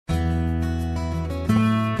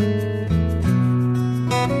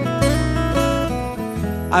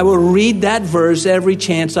I will read that verse every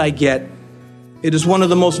chance I get. It is one of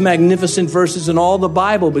the most magnificent verses in all the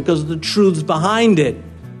Bible because of the truths behind it.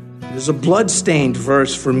 It is a blood-stained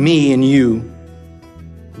verse for me and you.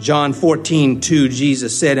 John 14:2,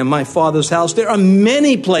 Jesus said, "In my Father's house there are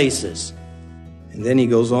many places." And then he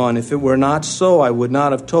goes on, "If it were not so, I would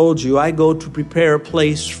not have told you. I go to prepare a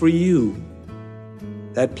place for you."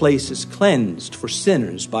 That place is cleansed for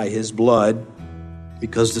sinners by his blood,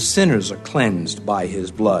 because the sinners are cleansed by his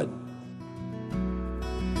blood.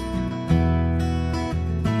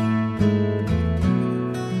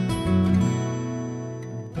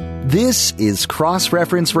 This is Cross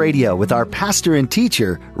Reference Radio with our pastor and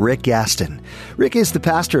teacher, Rick Gaston. Rick is the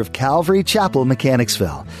pastor of Calvary Chapel,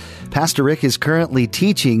 Mechanicsville. Pastor Rick is currently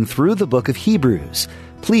teaching through the book of Hebrews.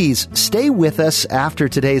 Please stay with us after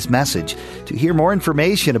today's message to hear more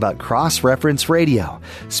information about Cross Reference Radio,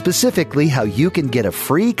 specifically how you can get a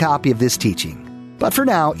free copy of this teaching. But for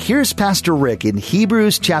now, here's Pastor Rick in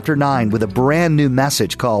Hebrews chapter 9 with a brand new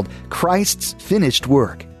message called Christ's Finished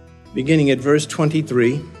Work. Beginning at verse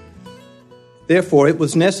 23, "Therefore it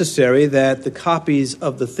was necessary that the copies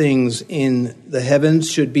of the things in the heavens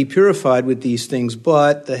should be purified with these things,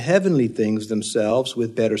 but the heavenly things themselves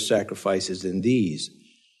with better sacrifices than these.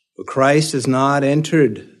 For Christ has not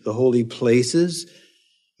entered the holy places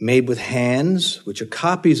made with hands, which are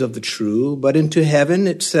copies of the true, but into heaven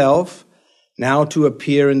itself, now to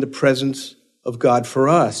appear in the presence of God for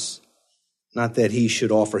us. Not that he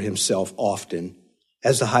should offer himself often,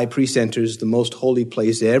 as the high priest enters the most holy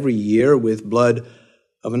place every year with blood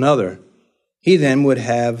of another. He then would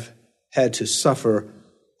have had to suffer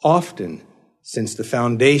often since the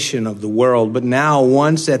foundation of the world. But now,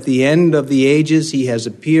 once at the end of the ages, he has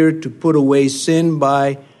appeared to put away sin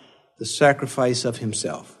by the sacrifice of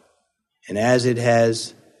himself. And as it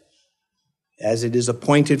is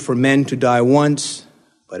appointed for men to die once,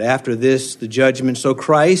 but after this the judgment, so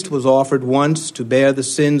Christ was offered once to bear the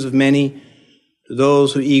sins of many. To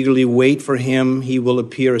those who eagerly wait for him, he will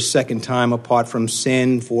appear a second time apart from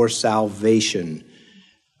sin for salvation."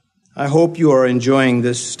 I hope you are enjoying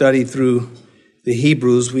this study through the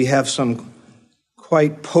Hebrews. We have some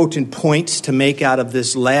quite potent points to make out of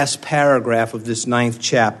this last paragraph of this 9th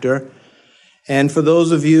chapter. And for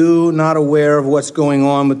those of you not aware of what's going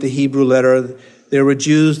on with the Hebrew letter, there were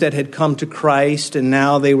Jews that had come to Christ, and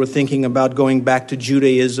now they were thinking about going back to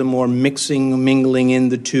Judaism or mingling in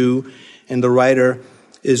the two. And the writer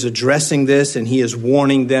is addressing this, and he is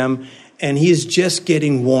warning them, and he is just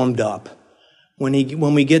getting warmed up.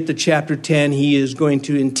 When we get to chapter 10, he is going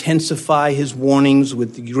to intensify his warnings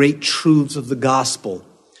with the great truths of the gospel.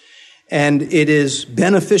 And it is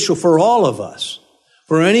beneficial for all of us,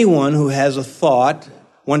 for anyone who has a thought,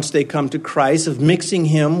 once they come to Christ, of mixing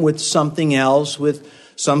him with something else, with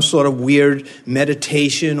some sort of weird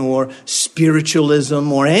meditation or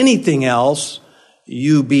spiritualism or anything else,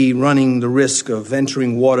 you be running the risk of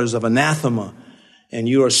entering waters of anathema, and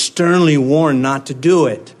you are sternly warned not to do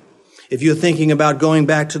it. If you're thinking about going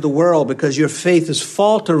back to the world because your faith is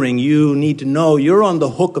faltering, you need to know you're on the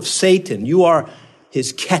hook of Satan. You are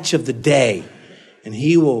his catch of the day, and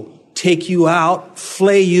he will take you out,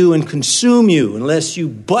 flay you, and consume you unless you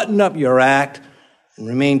button up your act and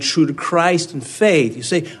remain true to Christ and faith. You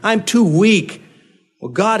say, "I'm too weak."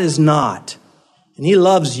 Well, God is not, and he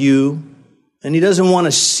loves you. And he doesn't want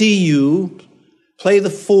to see you play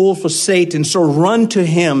the fool for Satan. So run to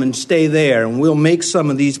him and stay there. And we'll make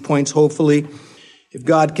some of these points, hopefully, if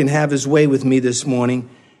God can have his way with me this morning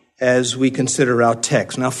as we consider our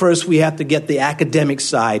text. Now, first, we have to get the academic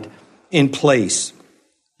side in place.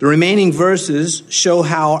 The remaining verses show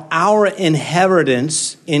how our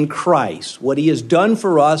inheritance in Christ, what he has done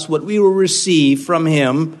for us, what we will receive from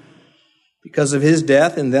him because of his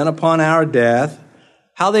death and then upon our death,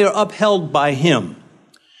 how they are upheld by him.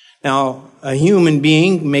 Now, a human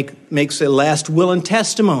being makes a last will and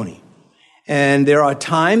testimony. And there are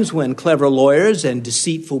times when clever lawyers and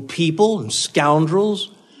deceitful people and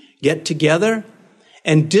scoundrels get together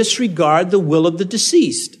and disregard the will of the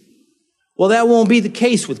deceased. Well, that won't be the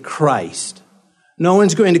case with Christ. No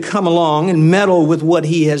one's going to come along and meddle with what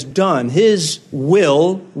he has done. His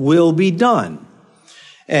will be done.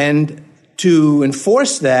 And to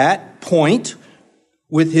enforce that point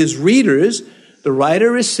with his readers, the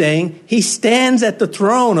writer is saying he stands at the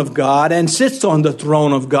throne of God and sits on the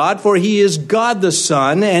throne of God, for he is God the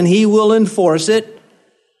Son, and he will enforce it.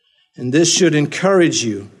 And this should encourage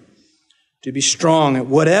you to be strong at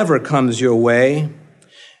whatever comes your way.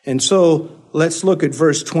 And so let's look at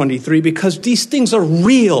verse 23, because these things are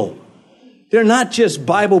real. They're not just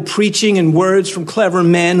Bible preaching and words from clever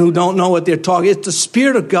men who don't know what they're talking. It's the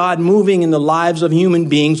Spirit of God moving in the lives of human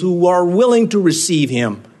beings who are willing to receive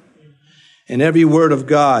Him. And every word of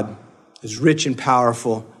God is rich and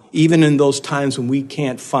powerful, even in those times when we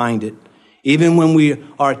can't find it, even when we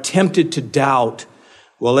are tempted to doubt.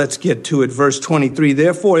 Well, let's get to it. Verse 23,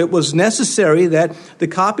 therefore it was necessary that the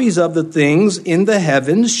copies of the things in the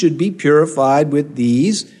heavens should be purified with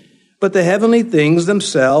these, but the heavenly things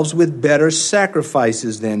themselves with better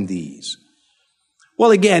sacrifices than these.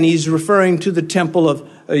 Well, again, he's first referring to the temple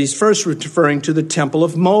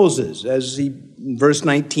of Moses, as verse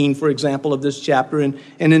 19, for example, of this chapter,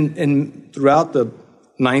 and throughout the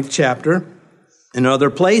 9th chapter and other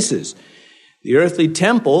places. The earthly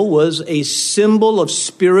temple was a symbol of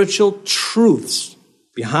spiritual truths.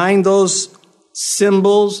 Behind those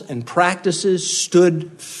symbols and practices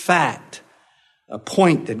stood fact, a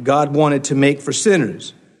point that God wanted to make for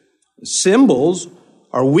sinners. The symbols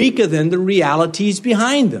are weaker than the realities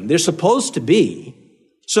behind them. They're supposed to be.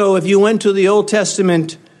 So if you went to the Old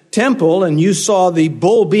Testament temple and you saw the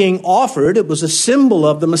bull being offered, it was a symbol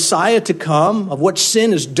of the Messiah to come, of what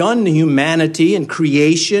sin has done to humanity and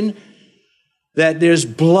creation, that there's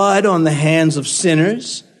blood on the hands of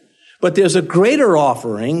sinners. But there's a greater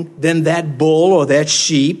offering than that bull or that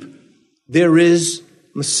sheep. There is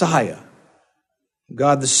Messiah,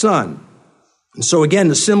 God the Son. And so again,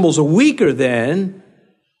 the symbols are weaker than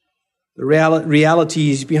the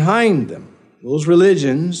realities behind them. Those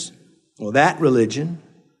religions, or that religion,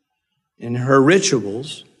 and her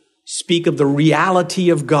rituals speak of the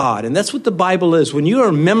reality of God. And that's what the Bible is. When you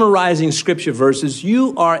are memorizing scripture verses,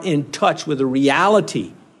 you are in touch with a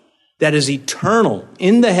reality that is eternal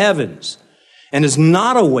in the heavens and is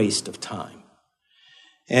not a waste of time.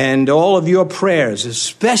 And all of your prayers,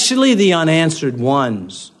 especially the unanswered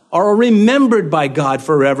ones, are remembered by God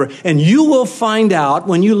forever. And you will find out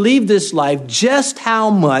when you leave this life just how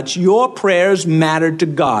much your prayers mattered to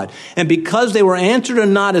God. And because they were answered or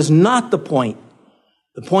not is not the point.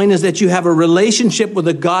 The point is that you have a relationship with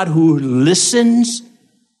a God who listens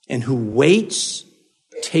and who waits,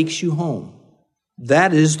 takes you home.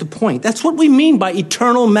 That is the point. That's what we mean by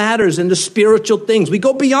eternal matters and the spiritual things. We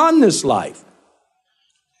go beyond this life.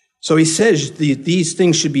 So he says these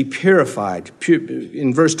things should be purified.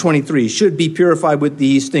 In verse 23, should be purified with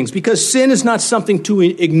these things. Because sin is not something to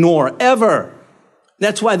ignore, ever.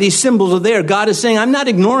 That's why these symbols are there. God is saying, I'm not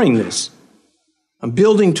ignoring this. I'm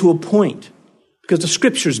building to a point. Because the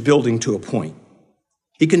Scripture is building to a point.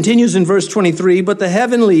 He continues in verse 23, but the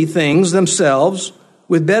heavenly things themselves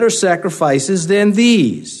with better sacrifices than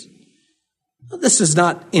these. This does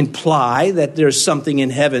not imply that there's something in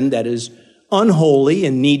heaven that is unholy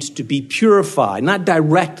and needs to be purified, not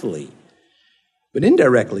directly, but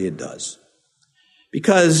indirectly it does.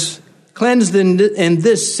 Because cleansed in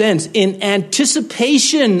this sense, in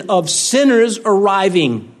anticipation of sinners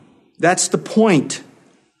arriving. That's the point.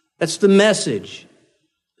 That's the message.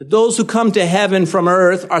 That those who come to heaven from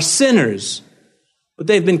earth are sinners, but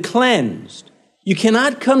they've been cleansed. You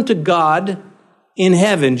cannot come to God in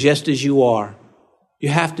heaven just as you are. You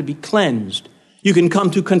have to be cleansed. You can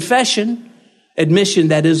come to confession, admission,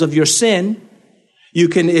 that is, of your sin. You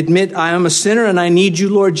can admit, I am a sinner and I need you,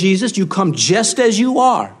 Lord Jesus. You come just as you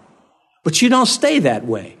are. But you don't stay that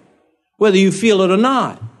way, whether you feel it or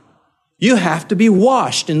not. You have to be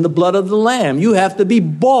washed in the blood of the Lamb. You have to be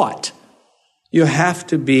bought. You have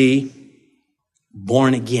to be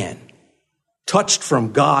born again, touched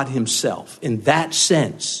from God Himself in that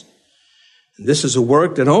sense. And this is a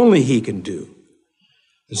work that only He can do.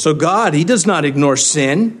 And so God, He does not ignore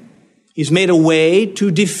sin. He's made a way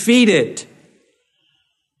to defeat it.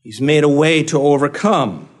 He's made a way to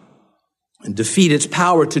overcome and defeat its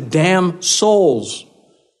power to damn souls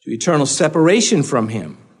to eternal separation from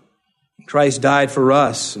Him. Christ died for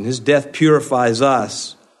us, and His death purifies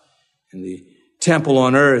us. And the temple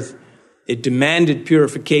on earth, it demanded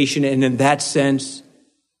purification, and in that sense,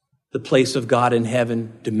 the place of God in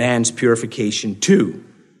heaven demands purification too.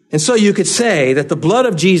 And so you could say that the blood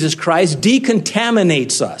of Jesus Christ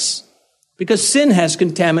decontaminates us, because sin has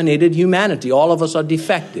contaminated humanity. All of us are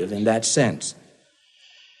defective in that sense.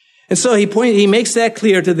 And so he makes that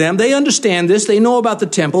clear to them. They understand this. They know about the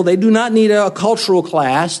temple. They do not need a cultural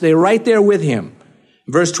class. They're right there with Him.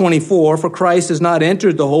 Verse 24, for Christ has not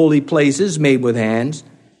entered the holy places made with hands,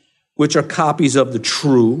 which are copies of the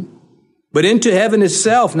true, but into heaven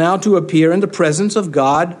itself, now to appear in the presence of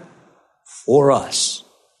God for us.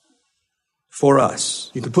 For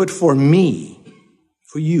us. You could put for me,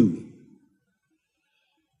 for you.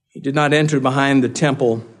 He did not enter behind the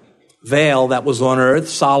temple veil that was on earth,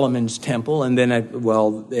 Solomon's temple, and then,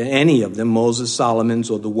 any of them, Moses, Solomon's,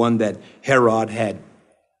 or the one that Herod had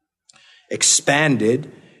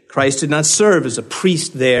expanded. Christ did not serve as a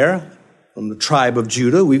priest there from the tribe of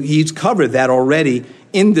Judah. He's covered that already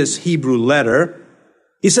in this Hebrew letter.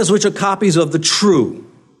 He says, which are copies of the true.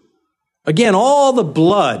 Again, all the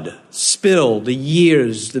blood spilled, the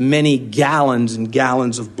years, the many gallons and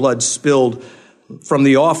gallons of blood spilled from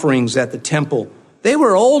the offerings at the temple, they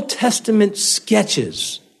were Old Testament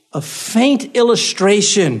sketches, a faint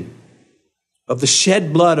illustration of the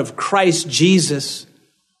shed blood of Christ Jesus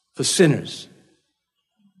for sinners.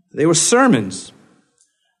 They were sermons.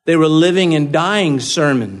 They were living and dying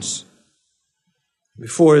sermons.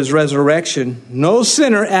 Before his resurrection, no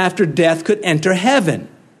sinner after death could enter heaven.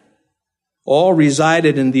 All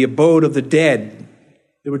resided in the abode of the dead.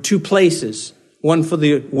 There were two places, one for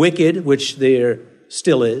the wicked, which there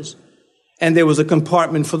still is, and there was a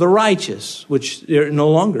compartment for the righteous, which there no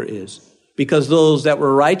longer is, because those that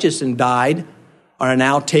were righteous and died are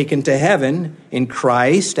now taken to heaven in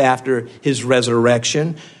Christ after his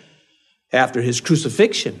resurrection, after his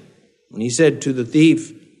crucifixion. When he said to the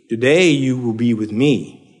thief, today you will be with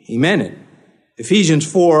me, he meant it.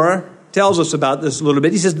 Ephesians 4 tells us about this a little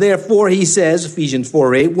bit. He says, therefore, he says, Ephesians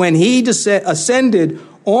 4:8, when he ascended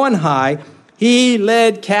on high, he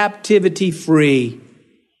led captivity free.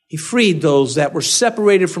 He freed those that were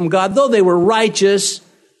separated from God. Though they were righteous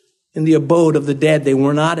in the abode of the dead, they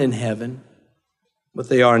were not in heaven, but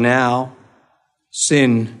they are now.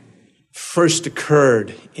 Sin first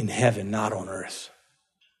occurred in heaven, not on earth.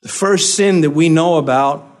 The first sin that we know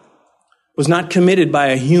about was not committed by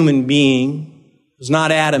a human being. It was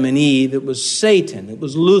not Adam and Eve. It was Satan. It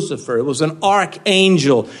was Lucifer. It was an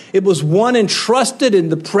archangel. It was one entrusted in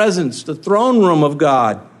the presence, the throne room of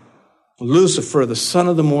God. Lucifer, the son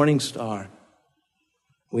of the morning star.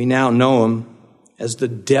 We now know him as the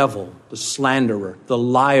devil, the slanderer, the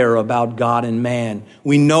liar about God and man.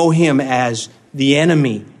 We know him as the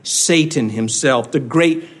enemy, Satan himself, the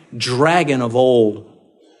great dragon of old.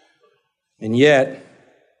 And yet,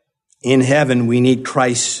 in heaven, we need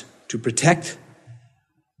Christ to protect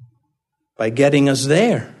by getting us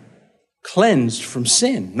there, cleansed from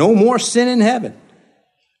sin. No more sin in heaven.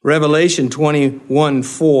 Revelation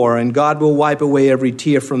 21:4, and God will wipe away every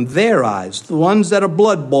tear from their eyes, the ones that are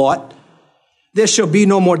blood-bought. There shall be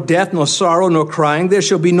no more death, nor sorrow, nor crying. There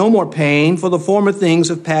shall be no more pain, for the former things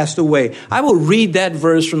have passed away. I will read that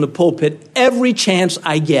verse from the pulpit every chance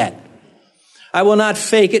I get. I will not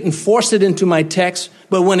fake it and force it into my text,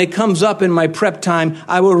 but when it comes up in my prep time,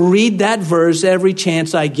 I will read that verse every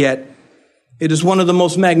chance I get. It is one of the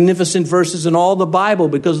most magnificent verses in all the Bible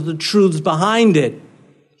because of the truths behind it.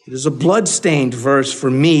 It is a blood-stained verse for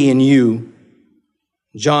me and you.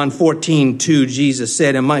 John 14:2, Jesus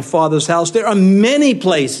said, in my Father's house there are many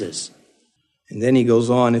places. And then he goes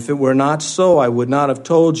on, if it were not so, I would not have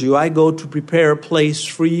told you, I go to prepare a place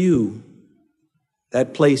for you.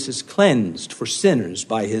 That place is cleansed for sinners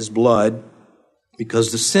by his blood,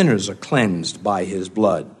 because the sinners are cleansed by his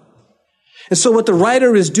blood. And so what the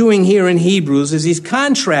writer is doing here in Hebrews is he's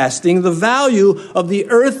contrasting the value of the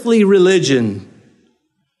earthly religion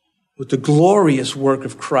with the glorious work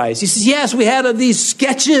of Christ. He says, yes, we had these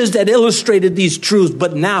sketches that illustrated these truths,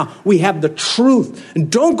 but now we have the truth.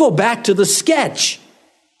 And don't go back to the sketch.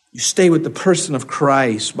 You stay with the person of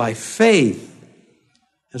Christ by faith.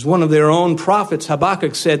 As one of their own prophets,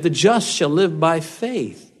 Habakkuk, said, the just shall live by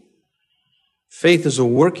faith. Faith is a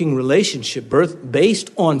working relationship based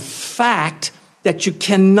on fact that you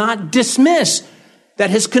cannot dismiss, that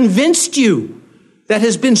has convinced you, that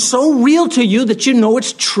has been so real to you that you know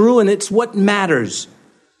it's true and it's what matters.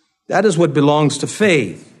 That is what belongs to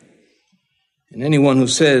faith. And anyone who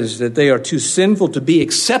says that they are too sinful to be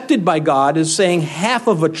accepted by God is saying half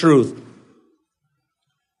of a truth.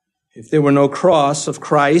 If there were no cross of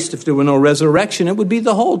Christ, if there were no resurrection, it would be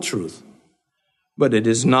the whole truth. But it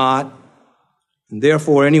is not. And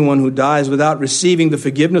therefore, anyone who dies without receiving the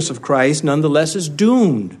forgiveness of Christ nonetheless is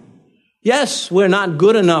doomed. Yes, we're not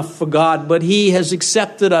good enough for God, but he has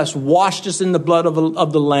accepted us, washed us in the blood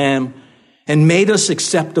of the Lamb, and made us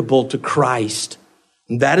acceptable to Christ.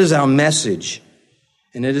 And that is our message.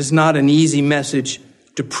 And it is not an easy message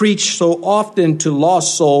to preach so often to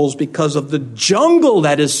lost souls because of the jungle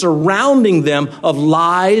that is surrounding them of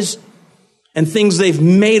lies and things they've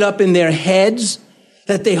made up in their heads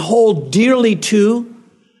that they hold dearly to.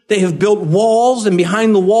 They have built walls, and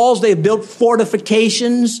behind the walls they have built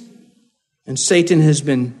fortifications. And Satan has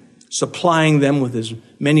been supplying them with as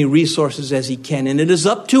many resources as he can. And it is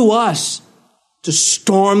up to us to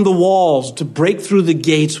storm the walls, to break through the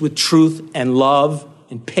gates with truth and love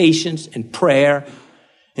and patience and prayer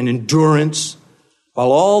and endurance,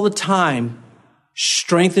 while all the time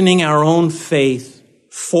strengthening our own faith,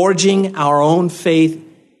 forging our own faith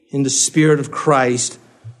in the Spirit of Christ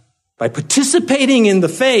by participating in the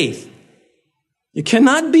faith. You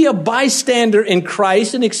cannot be a bystander in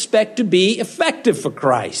Christ and expect to be effective for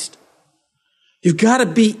Christ. You've got to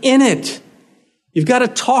be in it. You've got to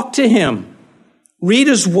talk to Him. Read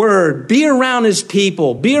His Word. Be around His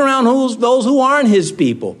people. Be around those who aren't His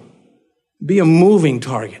people. Be a moving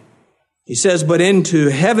target. He says, but into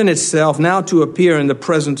heaven itself, now to appear in the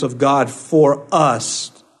presence of God for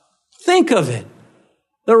us. Think of it.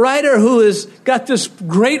 The writer who has got this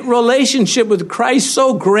great relationship with Christ,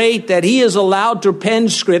 so great that he is allowed to pen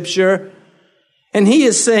Scripture, and he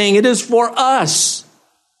is saying it is for us.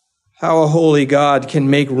 How a holy God can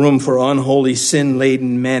make room for unholy,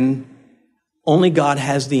 sin-laden men. Only God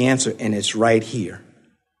has the answer, and it's right here.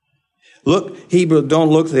 Look,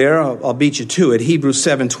 don't look there. I'll beat you to it. Hebrews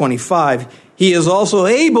 7:25. He is also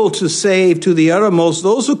able to save to the uttermost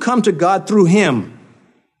those who come to God through Him,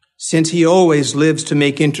 since He always lives to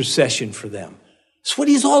make intercession for them. That's what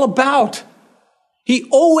He's all about. He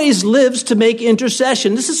always lives to make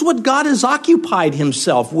intercession. This is what God has occupied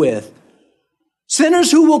Himself with.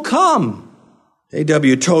 Sinners who will come.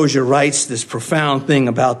 A.W. Tozer writes this profound thing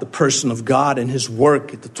about the person of God and His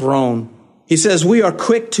work at the throne. He says, we are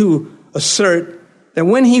quick to assert that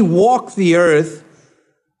when He walked the earth,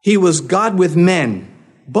 He was God with men.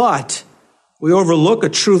 But we overlook a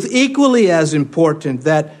truth equally as important,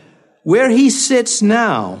 that where He sits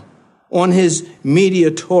now on His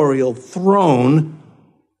mediatorial throne,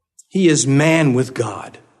 He is man with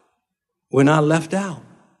God. We're not left out.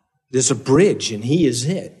 There's a bridge, and He is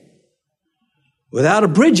it. Without a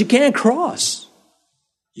bridge, you can't cross.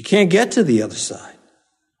 You can't get to the other side.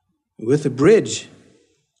 With a bridge,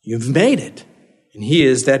 you've made it, and He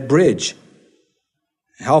is that bridge.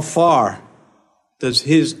 How far does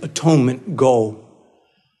His atonement go?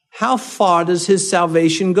 How far does His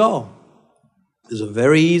salvation go? There's a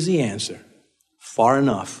very easy answer. Far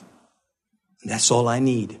enough. And that's all I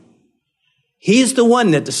need. He's the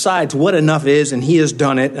one that decides what enough is, and He has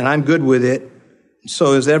done it, and I'm good with it. And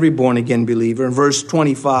so is every born-again believer. In verse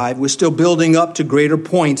 25, we're still building up to greater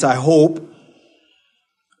points, I hope.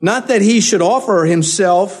 Not that He should offer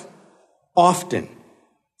Himself often,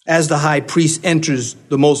 as the high priest enters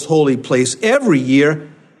the most holy place every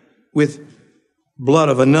year with blood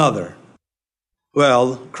of another.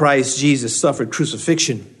 Well, Christ Jesus suffered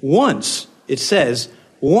crucifixion once. It says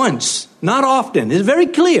once, not often. It's very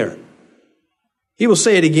clear. He will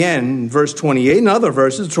say it again in verse 28 and other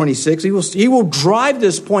verses, 26. He will drive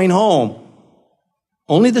this point home.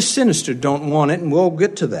 Only the sinister don't want it, and we'll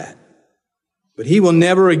get to that. But He will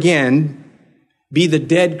never again be the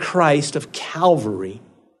dead Christ of Calvary.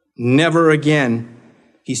 Never again.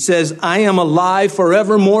 He says, I am alive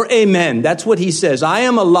forevermore, amen. That's what He says. I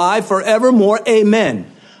am alive forevermore,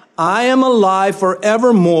 amen. I am alive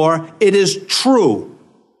forevermore, it is true.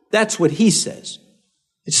 That's what He says.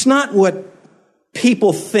 It's not what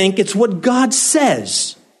people think, it's what God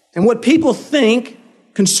says. And what people think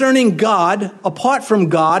concerning God, apart from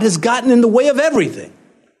God, has gotten in the way of everything.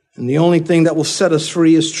 And the only thing that will set us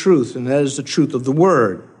free is truth, and that is the truth of the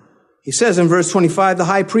Word. He says in verse 25, the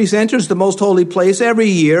high priest enters the most holy place every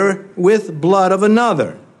year with blood of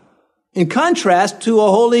another. In contrast to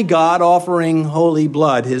a holy God offering holy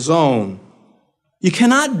blood, His own. You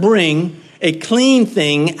cannot bring a clean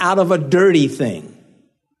thing out of a dirty thing.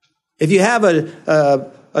 If you have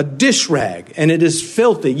a dish rag and it is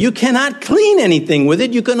filthy, you cannot clean anything with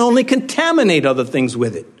it. You can only contaminate other things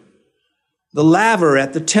with it. The laver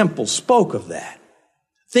at the temple spoke of that.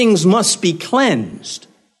 Things must be cleansed.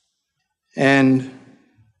 And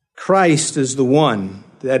Christ is the one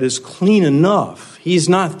that is clean enough. He's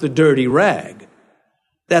not the dirty rag.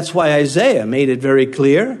 That's why Isaiah made it very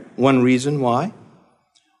clear. One reason why.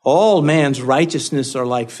 All man's righteousness are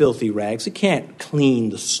like filthy rags. It can't clean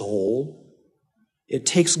the soul. It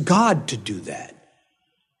takes God to do that.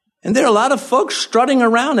 And there are a lot of folks strutting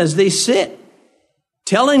around as they sit,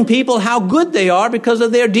 telling people how good they are because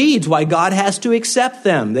of their deeds, why God has to accept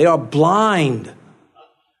them. They are blind.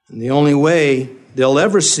 And the only way they'll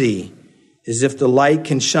ever see is if the light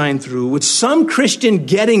can shine through with some Christian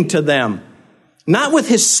getting to them, not with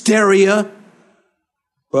hysteria,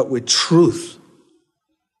 but with truth.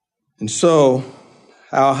 And so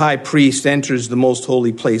our high priest enters the most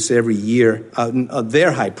holy place every year.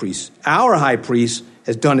 Their high priest, our high priest,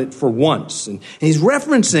 has done it for once. And he's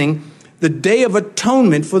referencing the Day of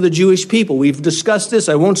Atonement for the Jewish people. We've discussed this.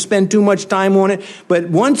 I won't spend too much time on it. But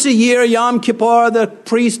once a year, Yom Kippur,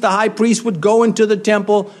 the high priest, would go into the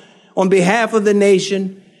temple on behalf of the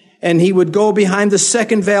nation, and he would go behind the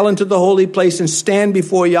second veil into the holy place and stand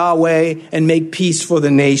before Yahweh and make peace for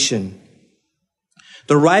the nation.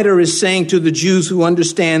 The writer is saying to the Jews who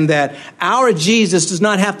understand that our Jesus does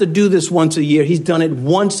not have to do this once a year. He's done it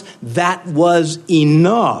once. That was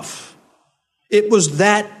enough. It was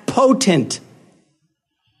that potent.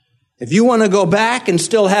 If you want to go back and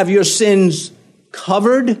still have your sins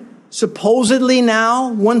covered, supposedly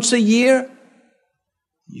now, once a year,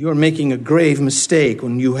 you're making a grave mistake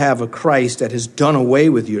when you have a Christ that has done away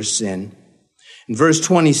with your sin. In verse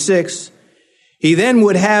 26, he then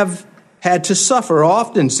would have had to suffer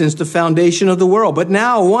often since the foundation of the world. But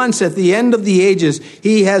now, once at the end of the ages,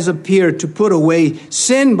 he has appeared to put away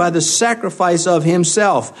sin by the sacrifice of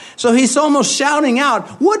himself. So he's almost shouting out,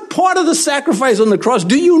 what part of the sacrifice on the cross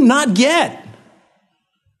do you not get?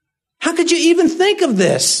 How could you even think of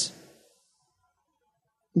this?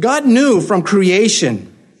 God knew from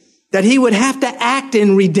creation that he would have to act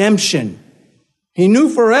in redemption. He knew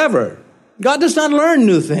forever. God does not learn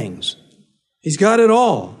new things. He's got it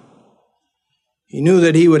all. He knew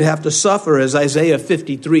that he would have to suffer, as Isaiah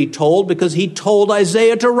 53 told, because he told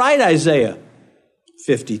Isaiah to write Isaiah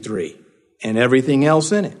 53 and everything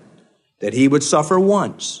else in it, that he would suffer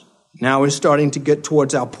once. Now we're starting to get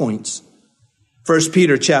towards our points. 1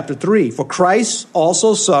 Peter chapter 3, for Christ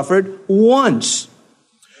also suffered once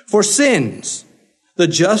for sins, the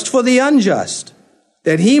just for the unjust,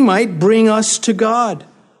 that he might bring us to God,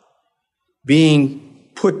 being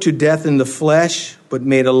put to death in the flesh, but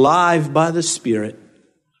made alive by the Spirit.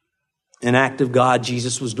 An act of God.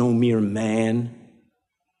 Jesus was no mere man.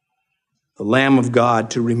 The Lamb of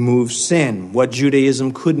God to remove sin. What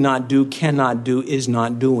Judaism could not do, cannot do, is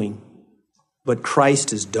not doing. But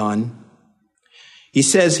Christ has done. He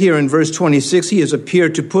says here in verse 26, he has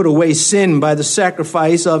appeared to put away sin by the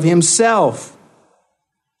sacrifice of himself.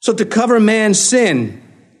 So to cover man's sin,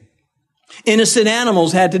 innocent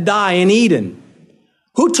animals had to die in Eden.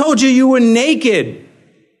 Who told you you were naked?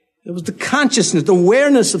 It was the consciousness, the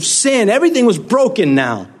awareness of sin. Everything was broken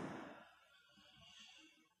now.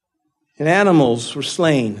 And animals were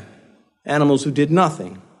slain, animals who did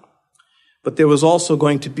nothing. But there was also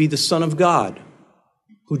going to be the Son of God,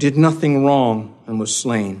 who did nothing wrong and was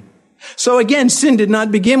slain. So again, sin did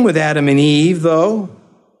not begin with Adam and Eve, though.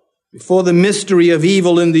 Before the mystery of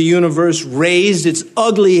evil in the universe raised its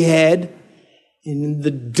ugly head in the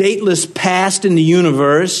dateless past in the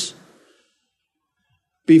universe,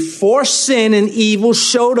 before sin and evil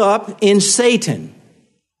showed up in Satan,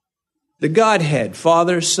 the Godhead,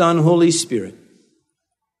 Father, Son, Holy Spirit,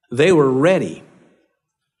 they were ready.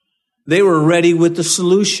 They were ready with the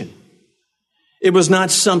solution. It was not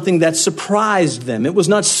something that surprised them. It was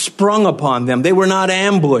not sprung upon them. They were not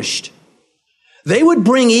ambushed. They would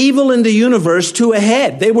bring evil in the universe to a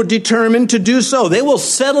head. They were determined to do so. They will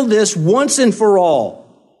settle this once and for all.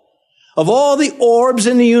 Of all the orbs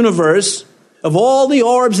in the universe, of all the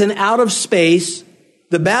orbs in outer space,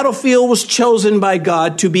 the battlefield was chosen by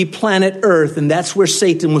God to be planet Earth, and that's where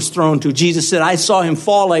Satan was thrown to. Jesus said, I saw him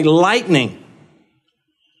fall like lightning.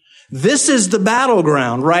 This is the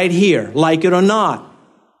battleground right here, like it or not.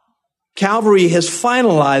 Calvary has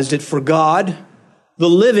finalized it for God. The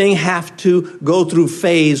living have to go through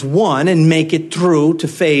phase 1 and make it through to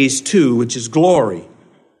phase 2, which is glory.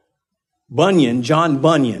 John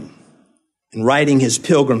Bunyan, in writing his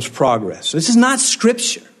Pilgrim's Progress. This is not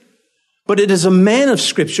Scripture, but it is a man of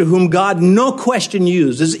Scripture whom God, no question,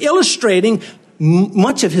 used, is illustrating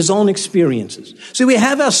much of his own experiences. So we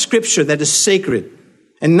have our Scripture that is sacred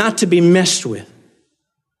and not to be messed with.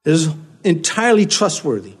 It is entirely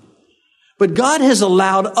trustworthy. But God has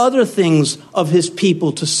allowed other things of his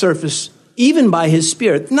people to surface, even by his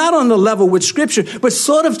Spirit, not on the level with Scripture, but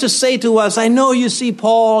sort of to say to us, I know you see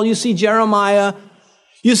Paul, you see Jeremiah,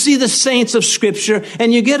 you see the saints of Scripture,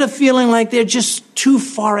 and you get a feeling like they're just too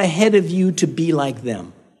far ahead of you to be like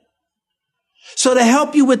them. So to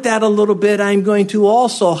help you with that a little bit, I'm going to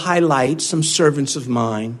also highlight some servants of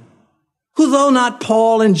mine, who though not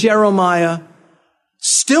Paul and Jeremiah,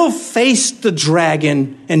 still faced the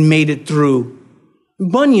dragon and made it through.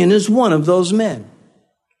 Bunyan is one of those men.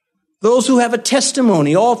 Those who have a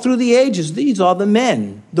testimony all through the ages. These are the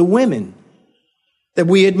men, the women that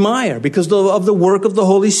we admire because of the work of the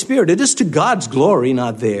Holy Spirit. It is to God's glory,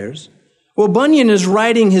 not theirs. Well, Bunyan is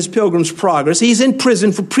writing his Pilgrim's Progress. He's in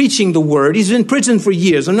prison for preaching the word. He's in prison for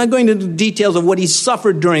years. I'm not going into the details of what he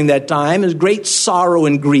suffered during that time, his great sorrow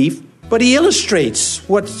and grief. But he illustrates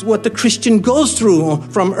what the Christian goes through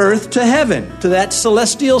from earth to heaven, to that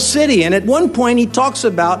celestial city. And at one point he talks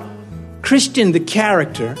about Christian, the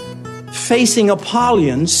character, facing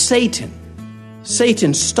Apollyon, Satan.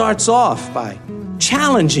 Satan starts off by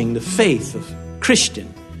challenging the faith of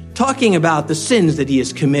Christian, talking about the sins that he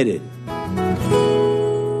has committed.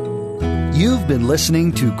 You've been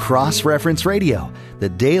listening to Cross Reference Radio, the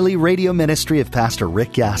daily radio ministry of Pastor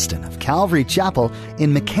Rick Gaston of Calvary Chapel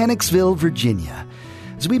in Mechanicsville, Virginia.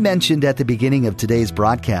 As we mentioned at the beginning of today's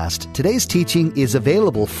broadcast, today's teaching is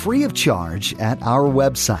available free of charge at our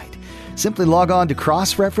website. Simply log on to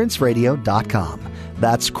crossreferenceradio.com.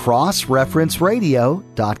 That's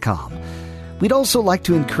crossreferenceradio.com. We'd also like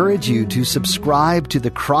to encourage you to subscribe to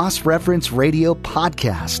the Cross Reference Radio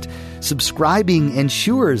podcast. Subscribing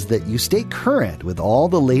ensures that you stay current with all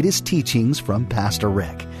the latest teachings from Pastor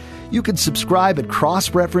Rick. You can subscribe at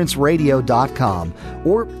crossreferenceradio.com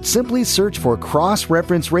or simply search for Cross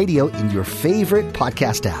Reference Radio in your favorite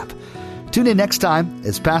podcast app. Tune in next time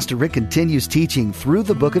as Pastor Rick continues teaching through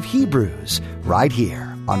the book of Hebrews right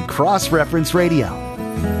here on Cross Reference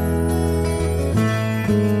Radio.